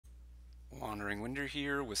Wandering Winder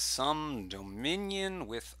here with some Dominion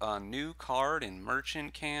with a new card in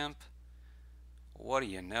Merchant Camp. What do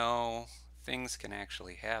you know? Things can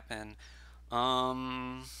actually happen.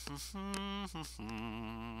 Um,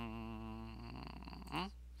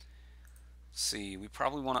 see, we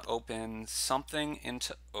probably want to open something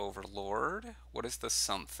into Overlord. What is the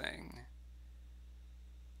something?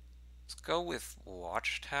 Let's go with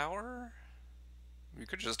Watchtower. We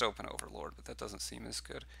could just open Overlord, but that doesn't seem as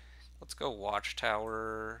good. Let's go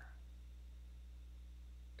Watchtower,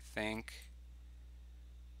 I think.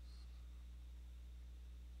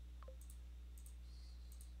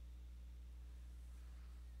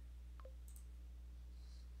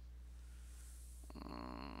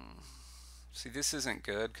 See, this isn't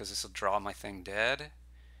good because this will draw my thing dead,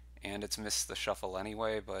 and it's missed the shuffle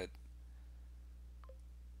anyway, but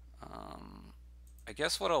I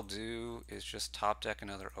guess what I'll do is just top deck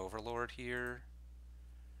another Overlord here,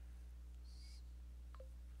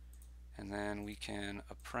 and then we can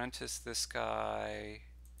apprentice this guy,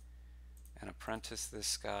 and apprentice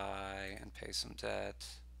this guy, and pay some debt.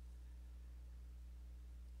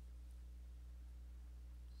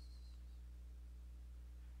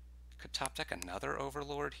 Could top deck another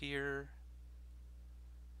Overlord here,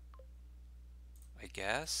 I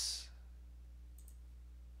guess.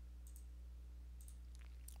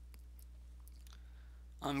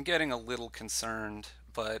 I'm getting a little concerned,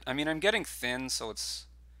 but I mean, I'm getting thin, so it's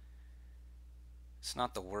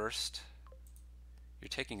not the worst. You're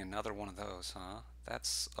taking another one of those, huh?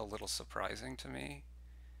 That's a little surprising to me.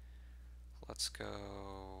 Let's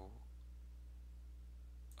go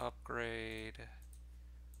upgrade,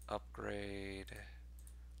 upgrade.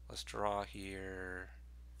 Let's draw here.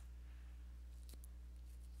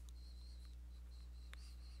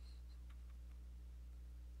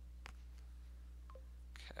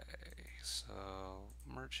 Okay, so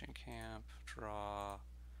Merchant Camp, draw,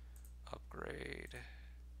 upgrade.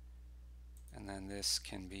 And then this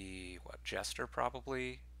can be, what, Jester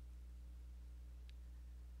probably?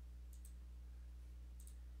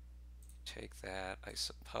 Take that, I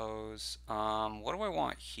suppose. What do I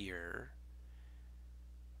want here?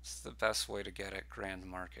 It's the best way to get at grand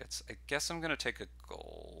markets. I guess I'm going to take a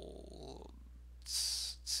gold.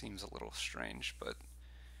 Seems a little strange, but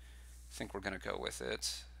I think we're going to go with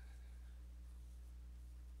it.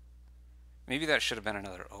 Maybe that should have been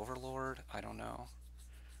another Overlord. I don't know.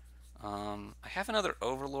 I have another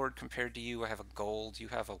Overlord compared to you. I have a gold. You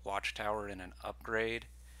have a Watchtower and an upgrade.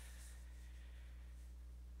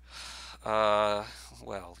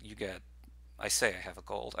 Well, you get... I say I have a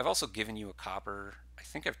gold. I've also given you a copper. I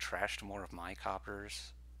think I've trashed more of my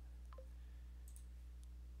coppers.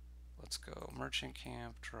 Let's go Merchant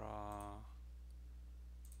Camp, draw,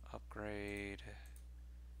 upgrade,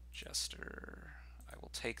 Jester. I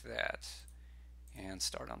will take that and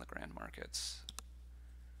start on the grand markets.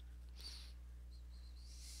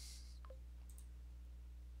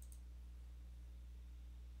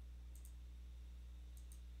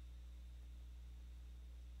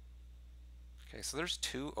 Okay, so there's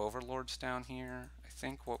two Overlords down here. I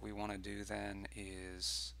think what we want to do then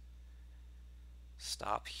is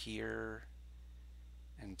stop here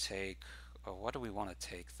and take... Oh, what do we want to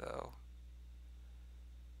take though?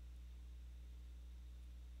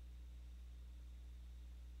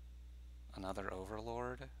 Another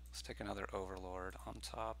Overlord? Let's take another Overlord on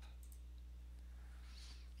top.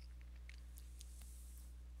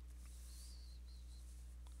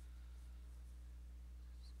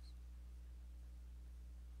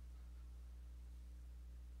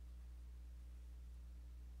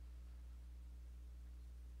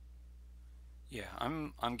 Yeah,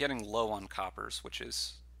 I'm getting low on coppers, which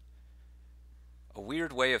is a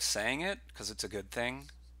weird way of saying it because it's a good thing.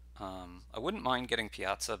 I wouldn't mind getting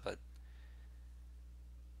Piazza, but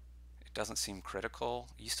it doesn't seem critical.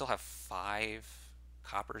 You still have 5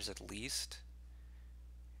 coppers at least.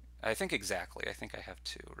 I think exactly. I think I have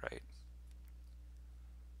 2, right?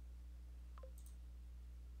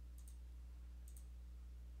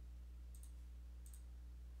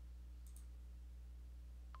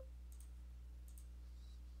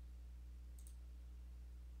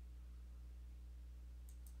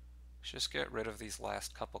 Just get rid of these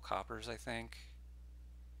last couple coppers, I think.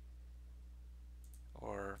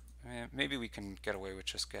 Or maybe we can get away with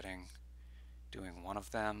just doing one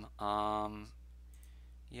of them.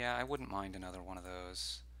 Yeah, I wouldn't mind another one of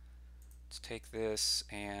those. Let's take this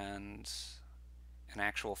and an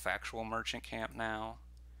actual factual merchant camp now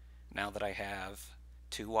that I have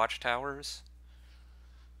 2 watchtowers.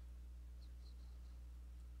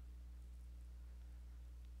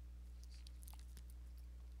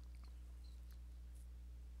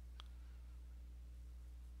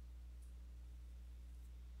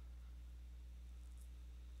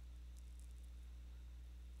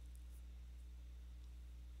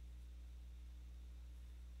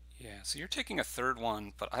 so you're taking a third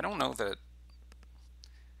one, but I don't know that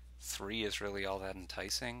 3 is really all that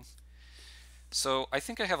enticing. So I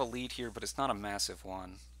think I have a lead here, but it's not a massive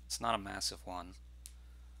one. It's not a massive one.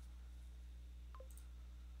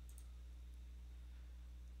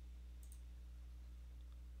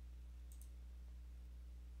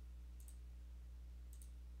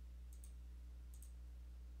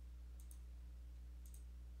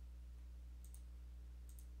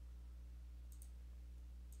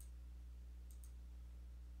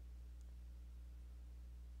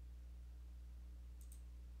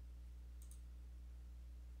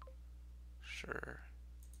 Sure.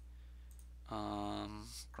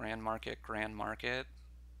 Grand Market, Grand Market.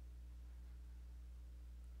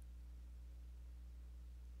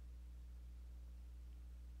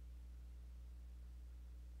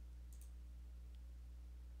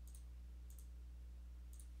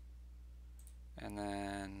 And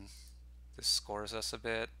then this scores us a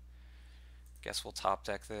bit. Guess we'll top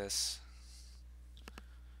deck this.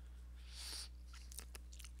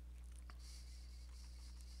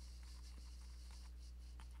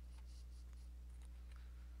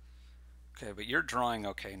 Okay, but you're drawing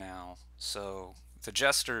okay now. So the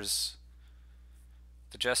jesters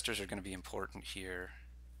are going to be important here.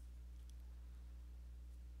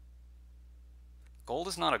 Gold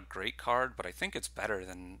is not a great card, but I think it's better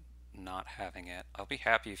than not having it. I'll be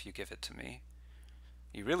happy if you give it to me.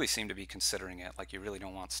 You really seem to be considering it, like you really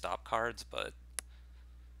don't want stop cards, but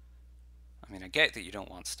I mean, I get that you don't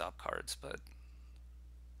want stop cards, but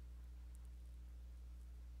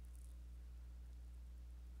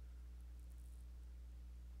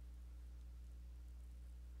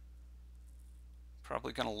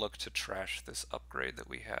probably going to look to trash this upgrade that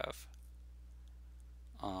we have.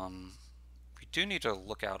 We do need to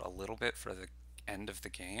look out a little bit for the end of the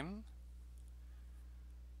game.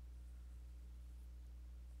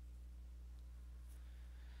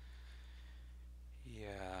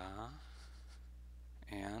 Yeah.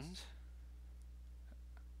 And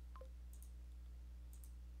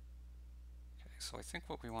okay, so I think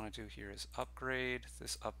what we want to do here is upgrade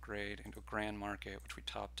this upgrade into a Grand Market, which we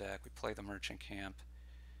top deck. We play the Merchant Camp.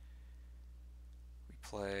 We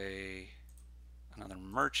play another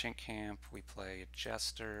Merchant Camp. We play a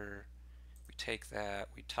Jester. We take that.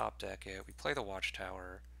 We top deck it. We play the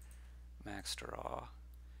Watchtower. Max draw.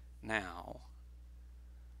 Now,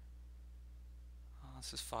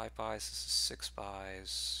 this is 5 buys. This is 6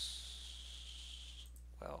 buys.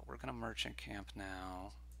 Well, we're going to Merchant Camp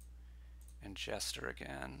now. And Jester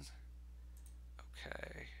again.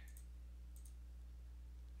 Okay.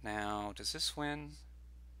 Now, does this win?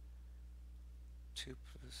 2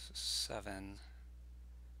 plus 7.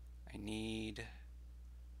 I need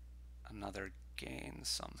another gain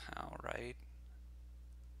somehow, right?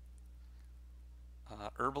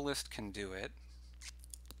 Herbalist can do it.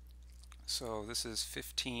 So this is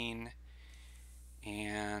 15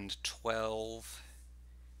 and 12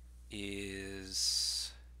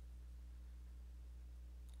 is,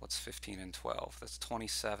 what's 15 and 12? That's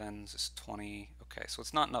 27, this is 20. Okay, so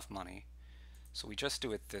it's not enough money. So we just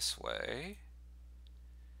do it this way.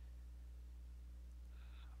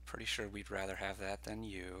 Pretty sure we'd rather have that than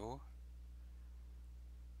you.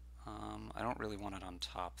 I don't really want it on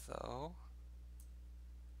top though.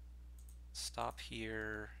 Stop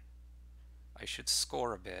here. I should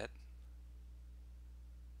score a bit.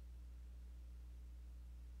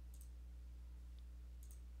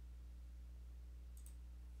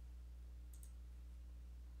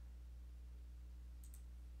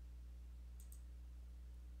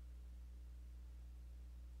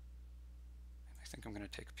 I think I'm going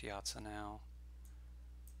to take Piazza now.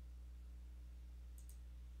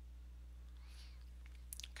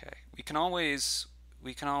 Okay, we can always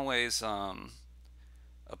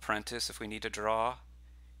apprentice if we need to draw.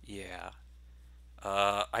 Yeah.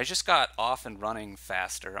 I just got off and running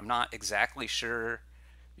faster. I'm not exactly sure.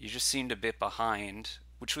 You just seemed a bit behind,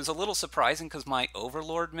 which was a little surprising because my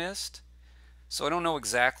Overlord missed. So I don't know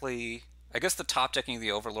exactly. I guess the top decking of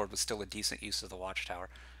the Overlord was still a decent use of the Watchtower.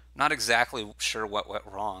 Not exactly sure what went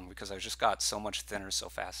wrong because I just got so much thinner so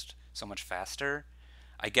fast, so much faster.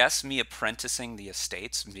 I guess me apprenticing the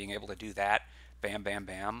estates and being able to do that, bam, bam,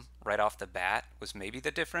 bam, right off the bat was maybe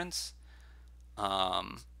the difference.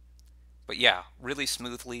 Um, but yeah, really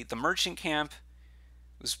smoothly. The merchant camp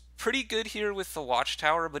was pretty good here with the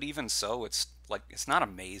watchtower, but even so, it's not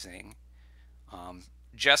amazing. Um,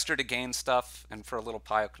 Jester to gain stuff and for a little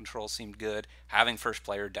pile control seemed good. Having first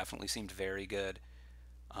player definitely seemed very good.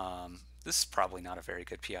 This is probably not a very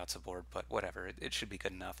good Piazza board, but whatever. It should be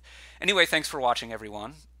good enough. Anyway, thanks for watching,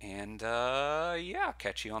 everyone. And yeah,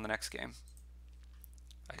 catch you on the next game.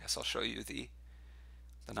 I guess I'll show you the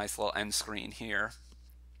nice little end screen here.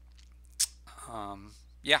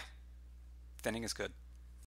 Yeah, thinning is good.